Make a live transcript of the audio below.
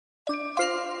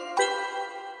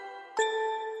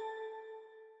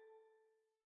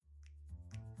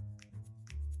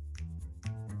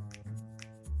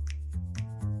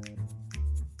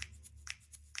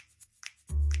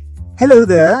Hello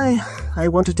there. I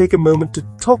want to take a moment to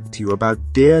talk to you about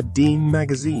Dear Dean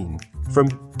magazine from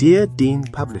Dear Dean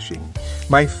Publishing,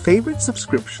 my favorite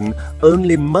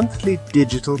subscription-only monthly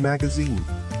digital magazine.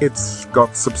 It's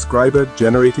got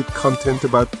subscriber-generated content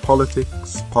about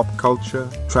politics, pop culture,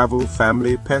 travel,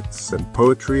 family, pets, and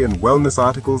poetry and wellness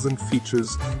articles and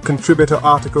features, contributor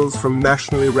articles from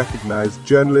nationally recognized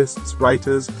journalists,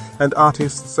 writers, and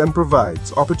artists, and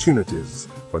provides opportunities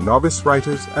for novice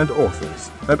writers and authors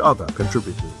and other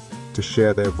contributors to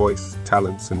share their voice,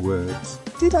 talents, and words.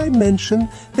 Did I mention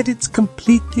that it's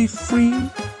completely free?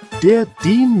 Dear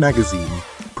Dean magazine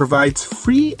provides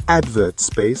free advert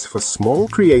space for small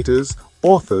creators,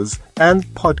 authors, and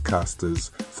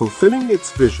podcasters, fulfilling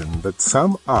its vision that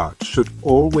some art should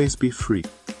always be free.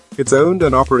 It's owned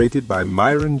and operated by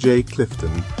Myron J.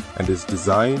 Clifton and is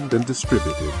designed and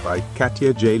distributed by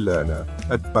Katya J. Lerner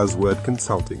at Buzzword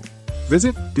Consulting.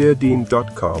 Visit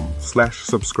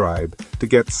deardean.com/subscribe to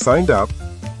get signed up.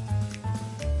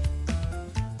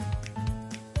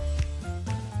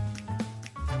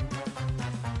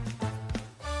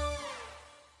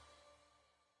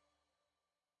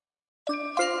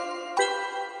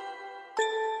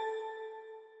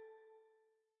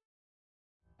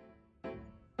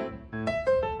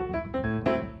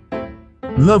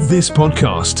 Love this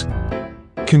podcast?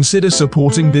 Consider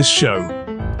supporting this show.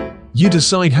 You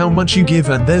decide how much you give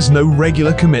and there's no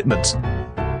regular commitment.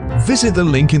 Visit the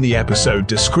link in the episode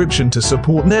description to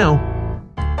support now.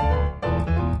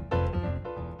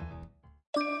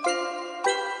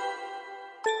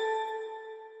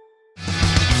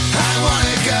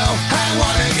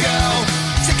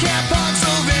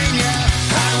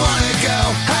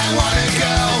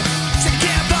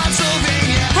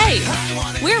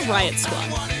 Riot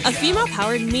Squad, a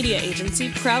female-powered media agency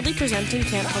proudly presenting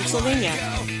Camp Punksylvania,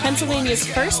 Pennsylvania's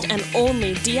first and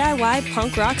only DIY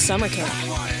punk rock summer camp.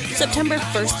 September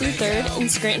 1st through 3rd in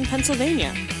Scranton,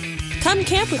 Pennsylvania. Come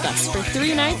camp with us for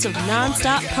 3 nights of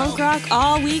non-stop punk rock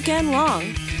all weekend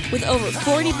long, with over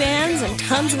 40 bands and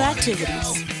tons of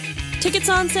activities. Tickets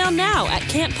on sale now at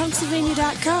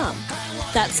camppunksylvania.com.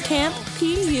 That's camp,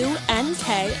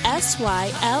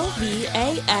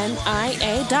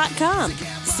 PUNKSYLVANIA.com.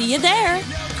 See you there.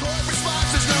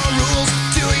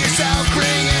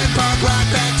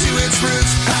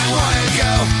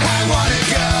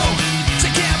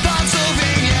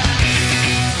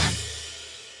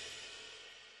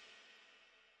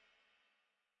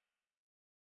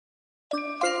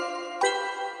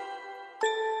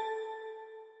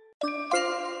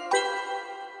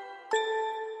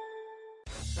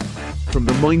 From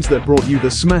the minds that brought you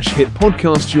the smash hit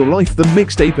podcast Your Life the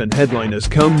Mixtape and Headliners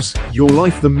comes Your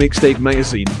Life the Mixtape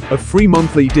magazine, a free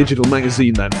monthly digital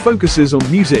magazine that focuses on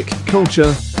music,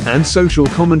 culture, and social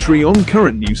commentary on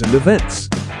current news and events.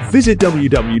 Visit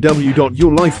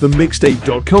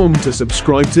www.yourlifethemixtape.com to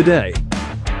subscribe today.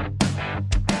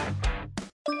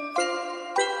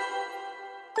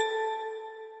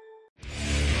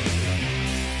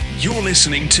 You're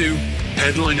listening to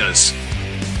Headliners,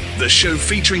 the show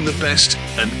featuring the best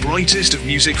and brightest of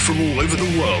music from all over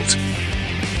the world.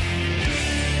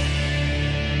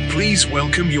 Please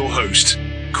welcome your host,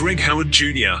 Greg Howard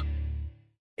Jr.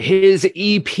 His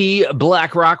EP,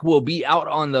 Black Rock, will be out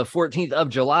on the 14th of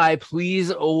July.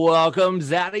 Please welcome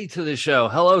XADI to the show.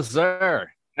 Hello, sir.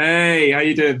 Hey, how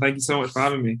you doing? Thank you so much for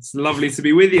having me. It's lovely to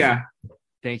be with you.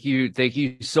 Thank you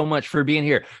so much for being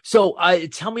here. So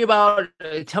tell me about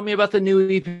the new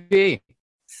EP.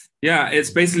 Yeah, it's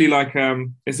basically like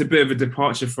it's a bit of a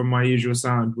departure from my usual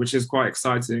sound, which is quite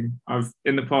exciting. I've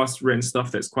in the past written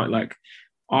stuff that's quite like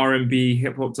R&B,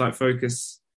 hip hop type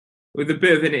focus with a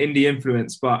bit of an indie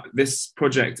influence, but this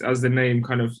project, as the name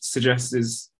kind of suggests,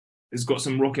 has got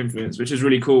some rock influence, which is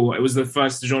really cool. It was the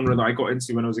first genre that I got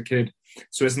into when I was a kid,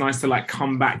 so it's nice to like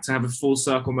come back to have a full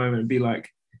circle moment and be like,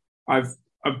 I've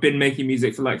been making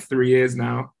music for like 3 years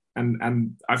now,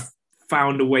 and I've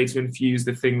found a way to infuse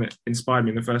the thing that inspired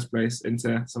me in the first place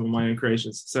into some of my own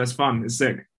creations. So it's fun. It's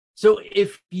sick. So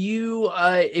if you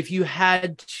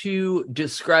had to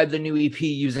describe the new EP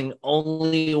using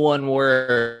only one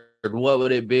word, what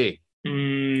would it be?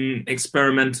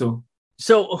 Experimental.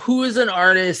 So who is an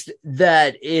artist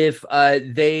that if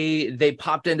they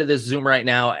popped into this Zoom right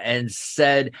now and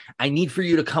said, I need for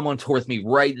you to come on tour with me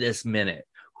right this minute,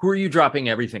 who are you dropping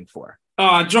everything for? Oh,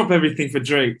 I'd drop everything for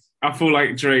Drake. I feel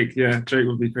like Drake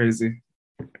would be crazy.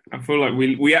 I feel like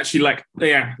we actually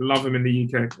love him in the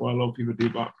UK. Well, a lot of people do,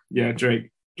 but yeah,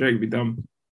 Drake would be dumb.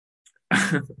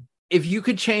 If you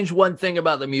could change one thing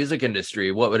about the music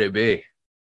industry, what would it be?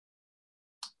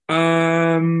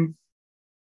 I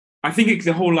think it's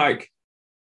the whole like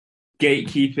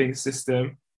gatekeeping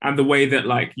system and the way that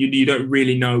like you don't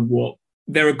really know what,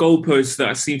 there are goalposts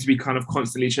that seem to be kind of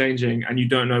constantly changing, and you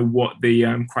don't know what the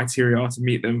criteria are to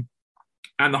meet them,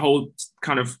 and the whole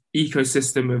kind of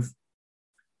ecosystem of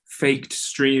faked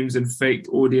streams and faked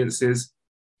audiences,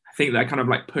 I think that kind of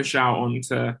like push out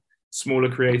onto smaller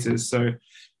creators. So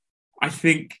I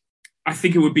think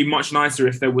it would be much nicer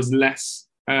if there was less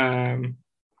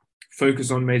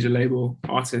focus on major label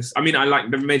artists. I mean, I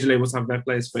like the major labels have their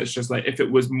place, but it's just like if it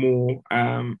was more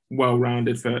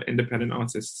well-rounded for independent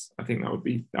artists, I think that would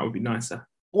be nicer.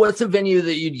 What's a venue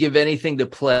that you'd give anything to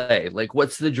play? Like,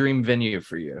 what's the dream venue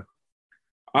for you?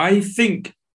 I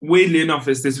think, weirdly enough,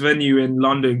 it's this venue in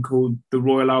London called the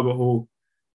Royal Albert Hall,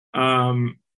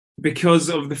 because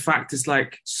of the fact it's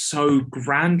like so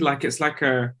grand. Like it's like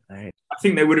I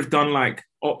think they would have done like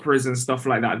operas and stuff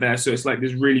like that there. So it's like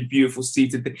this really beautiful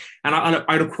seated thing. And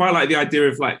I'd quite like the idea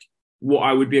of like what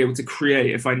I would be able to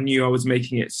create if I knew I was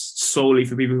making it solely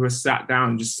for people who are sat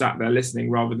down, just sat there listening,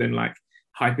 rather than like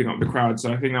hyping up the crowd.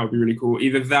 So I think that would be really cool.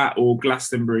 Either that or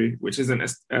Glastonbury, which isn't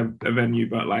a venue,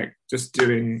 but like just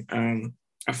doing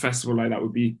a festival like that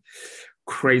would be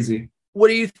crazy. What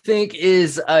do you think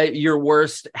is your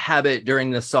worst habit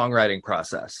during the songwriting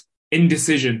process?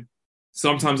 Indecision.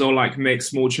 Sometimes I'll like make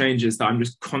small changes that I'm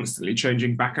just constantly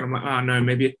changing back, and I'm like, oh no,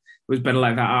 maybe it was better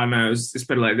like that. Oh no, it's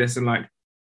better like this. And like,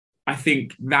 I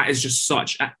think that is just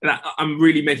that I'm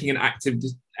really making an active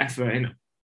effort in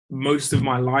most of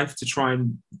my life to try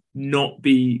and not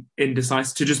be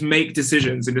indecisive, to just make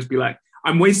decisions and just be like,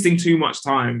 I'm wasting too much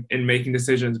time in making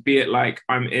decisions, be it like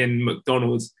I'm in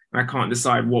McDonald's and I can't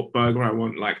decide what burger I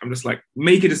want. Like, I'm just like,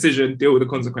 make a decision, deal with the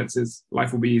consequences.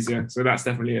 Life will be easier. So that's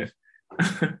definitely it.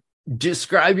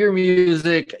 Describe your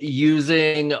music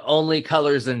using only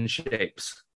colors and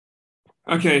shapes.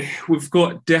 Okay, we've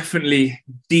got definitely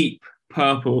deep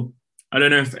purple. I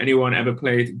don't know if anyone ever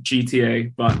played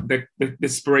GTA, but the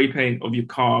spray paint of your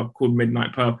car called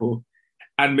Midnight Purple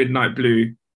and Midnight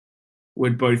Blue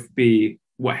would both be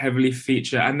what heavily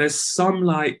feature. And there's some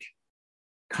like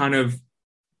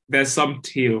there's some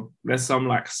teal, there's some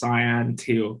like cyan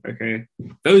teal. Okay,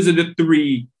 those are the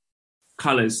three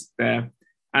colors there.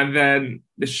 And then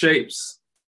the shapes,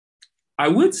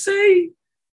 I'd say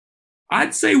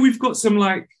we've got some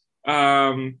like,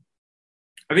 I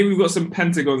think we've got some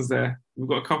pentagons there. We've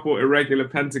got a couple irregular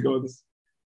pentagons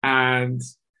and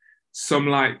some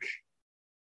like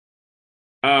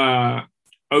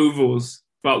ovals,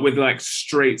 but with like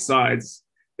straight sides.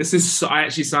 I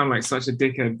actually sound like such a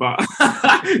dickhead, but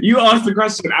you asked the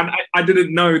question and I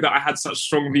didn't know that I had such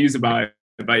strong views about it.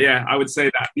 But yeah, I would say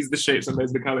that these are the shapes and those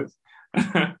are the colors.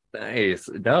 Nice.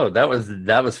 No, that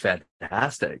was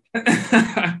fantastic.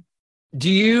 Do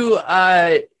you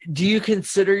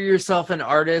consider yourself an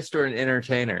artist or an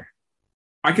entertainer?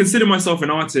 I consider myself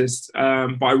an artist,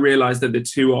 but I realize that the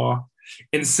two are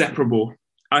inseparable.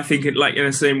 I think it like in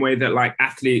the same way that like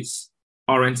athletes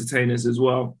are entertainers as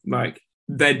well. Like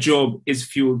their job is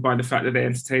fueled by the fact that they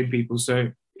entertain people.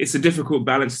 So it's a difficult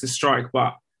balance to strike,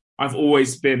 but I've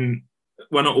always been,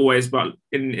 well, not always, but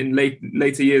in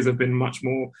later years, I've been much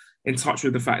more in touch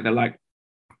with the fact that like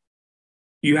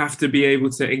you have to be able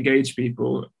to engage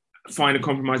people, find a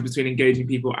compromise between engaging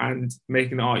people and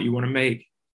making the art you want to make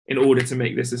in order to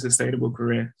make this a sustainable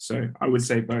career. So I would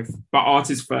say both, but art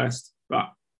is first,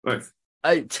 but both.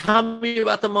 Tell me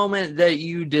about the moment that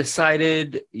you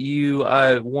decided you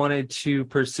wanted to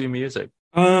pursue music.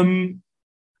 I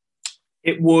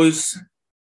was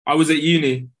at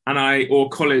uni or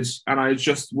college, and I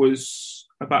just was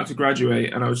about to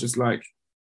graduate, and I was just like,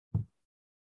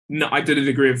 no, I did a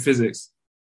degree in physics.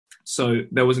 So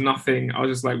there was nothing, I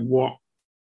was just like, what?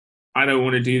 I don't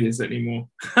want to do this anymore.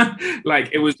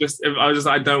 Like, I was just,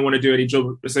 I don't want to do any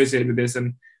job associated with this.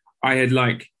 And I had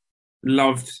like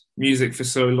loved music for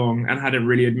so long and hadn't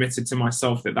really admitted to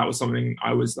myself that was something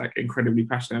I was like incredibly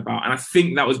passionate about. And I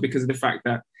think that was because of the fact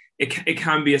that it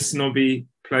can be a snobby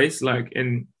place, like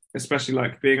especially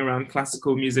like being around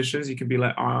classical musicians, you can be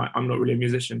like, I'm not really a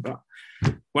musician. But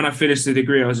when I finished the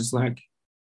degree, I was just like,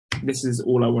 this is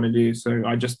all I want to do. So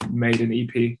I just made an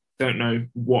EP. Don't know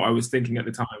what I was thinking at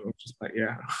the time. I was just like,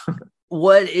 yeah.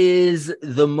 What is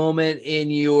the moment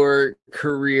in your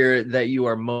career that you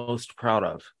are most proud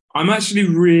of? I'm actually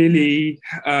really,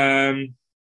 I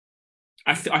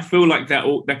feel like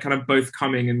they're kind of both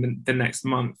coming in the next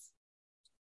month.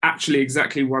 Actually,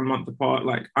 exactly 1 month apart.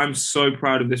 Like, I'm so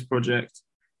proud of this project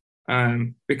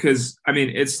because, I mean,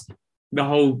 it's the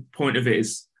whole point of it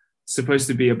is supposed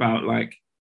to be about like,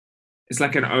 it's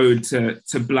like an ode to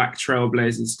Black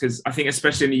trailblazers, because I think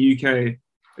especially in the UK,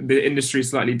 the industry is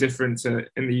slightly different to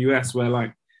in the US, where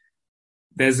like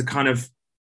there's a kind of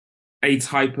a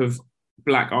type of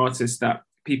Black artist that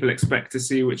people expect to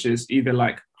see, which is either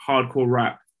like hardcore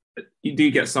rap. You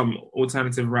do get some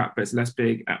alternative rap, but it's less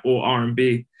big, or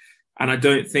R&B. And I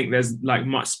don't think there's like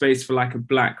much space for like a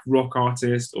Black rock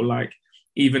artist, or like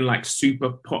even like super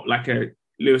pop, like a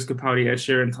Lewis Capaldi, Ed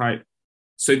Sheeran type.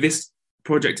 So this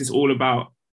project is all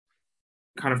about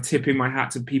kind of tipping my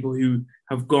hat to people who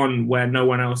have gone where no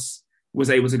one else was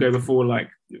able to go before, like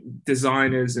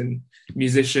designers and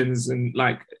musicians. And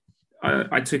like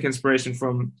I took inspiration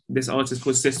from this artist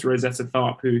called Sister Rosetta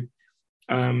Tharpe, who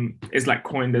is like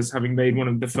coined as having made one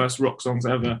of the first rock songs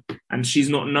ever. And she's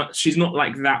not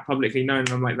like that publicly known.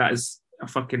 And I'm like, that is a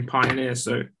fucking pioneer.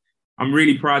 So I'm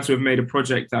really proud to have made a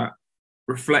project that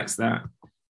reflects that.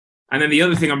 And then the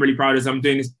other thing I'm really proud of is I'm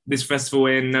doing this festival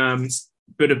in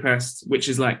Budapest, which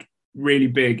is like really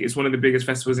big. It's one of the biggest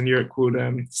festivals in Europe, called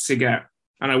Sziget.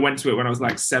 And I went to it when I was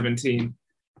like 17.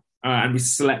 And we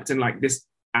slept in like this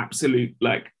absolute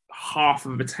like half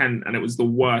of a tent, and it was the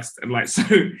worst. And like, so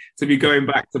to be going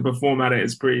back to perform at it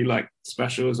is pretty like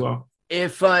special as well.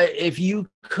 If you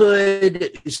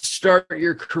could start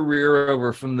your career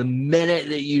over from the minute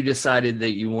that you decided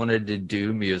that you wanted to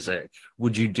do music,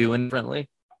 would you do it differently?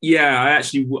 Yeah,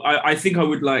 I think I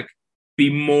would like be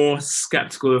more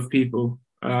skeptical of people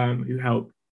who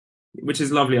help, which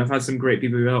is lovely. I've had some great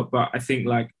people who help, but I think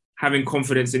like having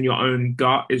confidence in your own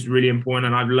gut is really important.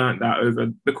 And I've learned that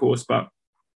over the course, but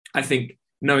I think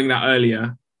knowing that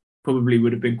earlier probably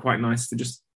would have been quite nice to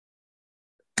just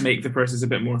make the process a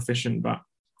bit more efficient. But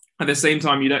at the same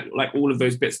time, you don't like all of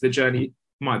those bits of the journey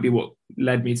might be what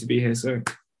led me to be here. So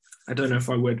I don't know if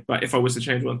I would, but if I was to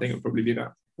change one thing, it would probably be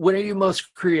that. When are you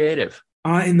most creative?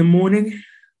 In the morning.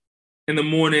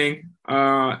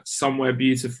 Somewhere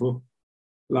beautiful.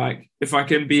 Like if I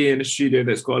can be in a studio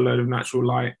that's got a load of natural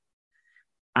light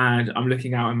and I'm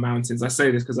looking out in mountains. I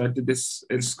say this because I did this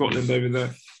in Scotland over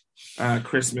the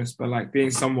Christmas, but like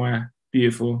being somewhere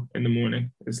beautiful in the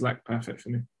morning is like perfect for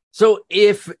me. So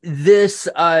if this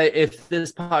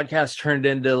podcast turned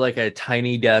into like a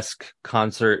Tiny Desk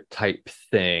concert type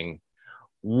thing,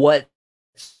 what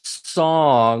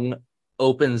song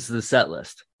opens the set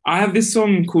list? I have this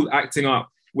song called Acting Up,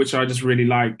 which I just really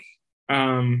like.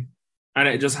 And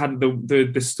it just had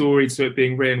the story to it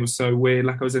being written was so weird.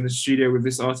 Like I was in the studio with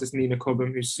this artist, Nina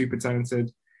Cobham, who's super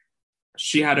talented.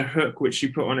 She had a hook which she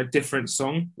put on a different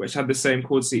song, which had the same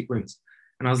chord sequence.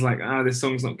 And I was like, this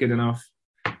song's not good enough.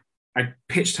 I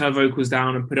pitched her vocals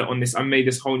down and put it on this. I made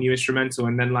this whole new instrumental.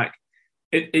 And then like,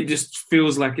 it just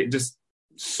feels like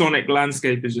sonic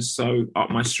landscape is just so up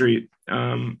my street.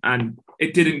 And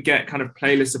it didn't get kind of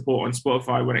playlist support on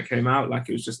Spotify when it came out. Like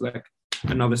it was just like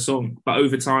another song. But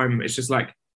over time, it's just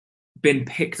like been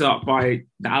picked up by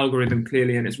the algorithm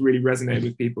clearly, and it's really resonated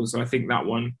with people. So I think that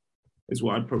one is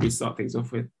what I'd probably start things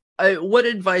off with. What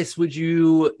advice would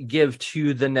you give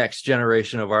to the next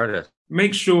generation of artists?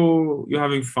 Make sure you're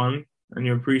having fun and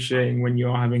you're appreciating when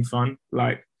you're having fun.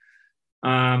 Like,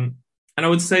 and I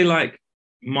would say like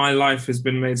my life has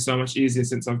been made so much easier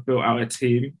since I've built out a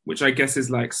team, which I guess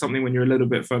is like something when you're a little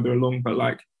bit further along, but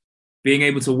like being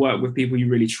able to work with people you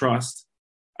really trust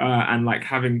and like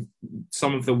having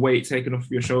some of the weight taken off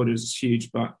of your shoulders is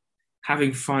huge. But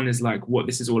having fun is like what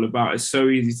this is all about. It's so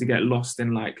easy to get lost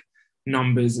in like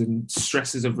numbers and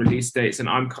stresses of release dates. And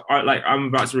I'm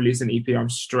about to release an EP.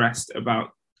 I'm stressed about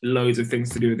loads of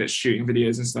things to do with it, shooting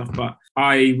videos and stuff. But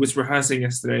I was rehearsing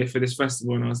yesterday for this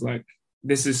festival and I was like,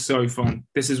 this is so fun.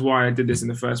 This is why I did this in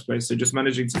the first place. So just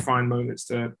managing to find moments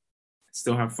to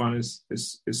still have fun is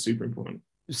super important.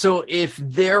 So if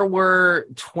there were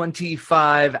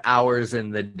 25 hours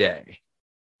in the day,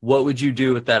 what would you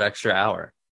do with that extra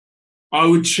hour? I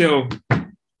would chill.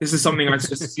 This is something I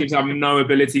just seem to have no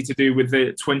ability to do with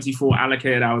the 24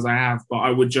 allocated hours I have, but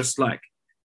I would just like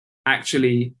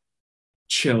actually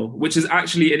chill, which is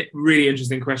actually a really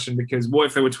interesting question, because what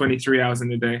if there were 23 hours in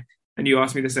the day and you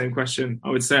asked me the same question? I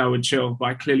would say I would chill, but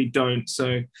I clearly don't.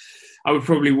 So I would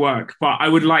probably work, but I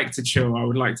would like to chill. I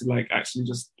would like to like actually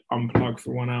just unplug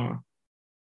for 1 hour.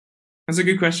 That's a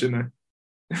good question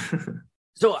though.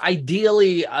 So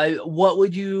ideally, what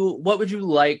would you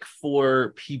like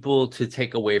for people to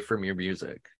take away from your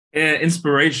music?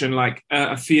 Inspiration, like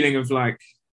a feeling of like,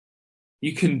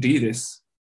 you can do this.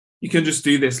 You can just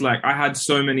do this. Like I had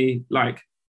so many like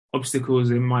obstacles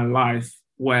in my life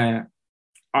where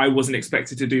I wasn't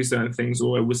expected to do certain things,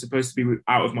 or it was supposed to be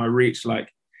out of my reach.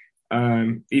 Like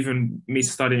even me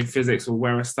studying physics or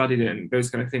where I studied it and those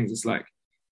kind of things. It's like,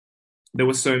 there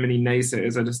were so many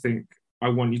naysayers. I just think I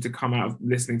want you to come out of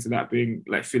listening to that being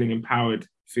like feeling empowered,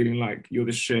 feeling like you're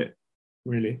the shit.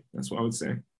 Really, that's what I would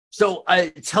say. So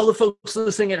tell the folks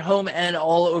listening at home and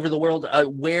all over the world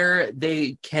where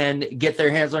they can get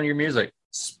their hands on your music.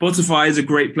 Spotify is a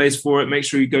great place for it. Make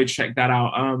sure you go check that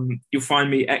out. You'll find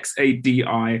me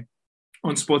XADI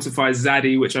on Spotify.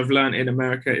 XADI, which I've learned in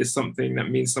America is something that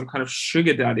means some kind of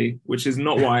sugar daddy, which is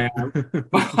not what I am.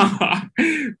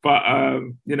 but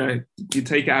you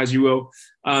take it as you will.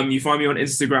 You find me on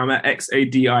Instagram at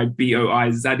XADIBOI,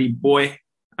 XADI boy.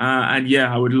 And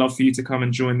yeah, I would love for you to come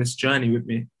and join this journey with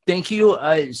me. Thank you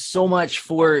so much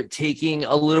for taking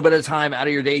a little bit of time out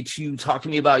of your day to talk to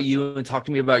me about you and talk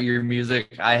to me about your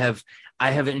music. I have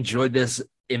enjoyed this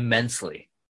immensely.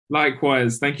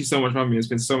 Likewise. Thank you so much for having me. It's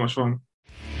been so much fun.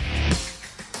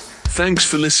 Thanks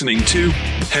for listening to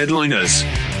Headliners.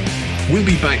 We'll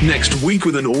be back next week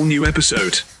with an all-new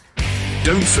episode.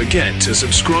 Don't forget to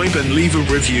subscribe and leave a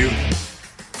review.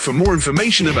 For more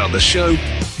information about the show,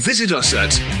 visit us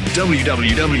at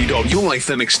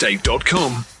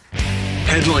www.yourlifethemixtape.com.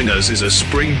 Headliners is a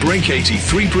Spring Break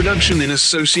 83 production in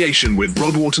association with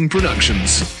Rod Wharton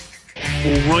Productions.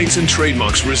 All rights and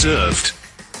trademarks reserved.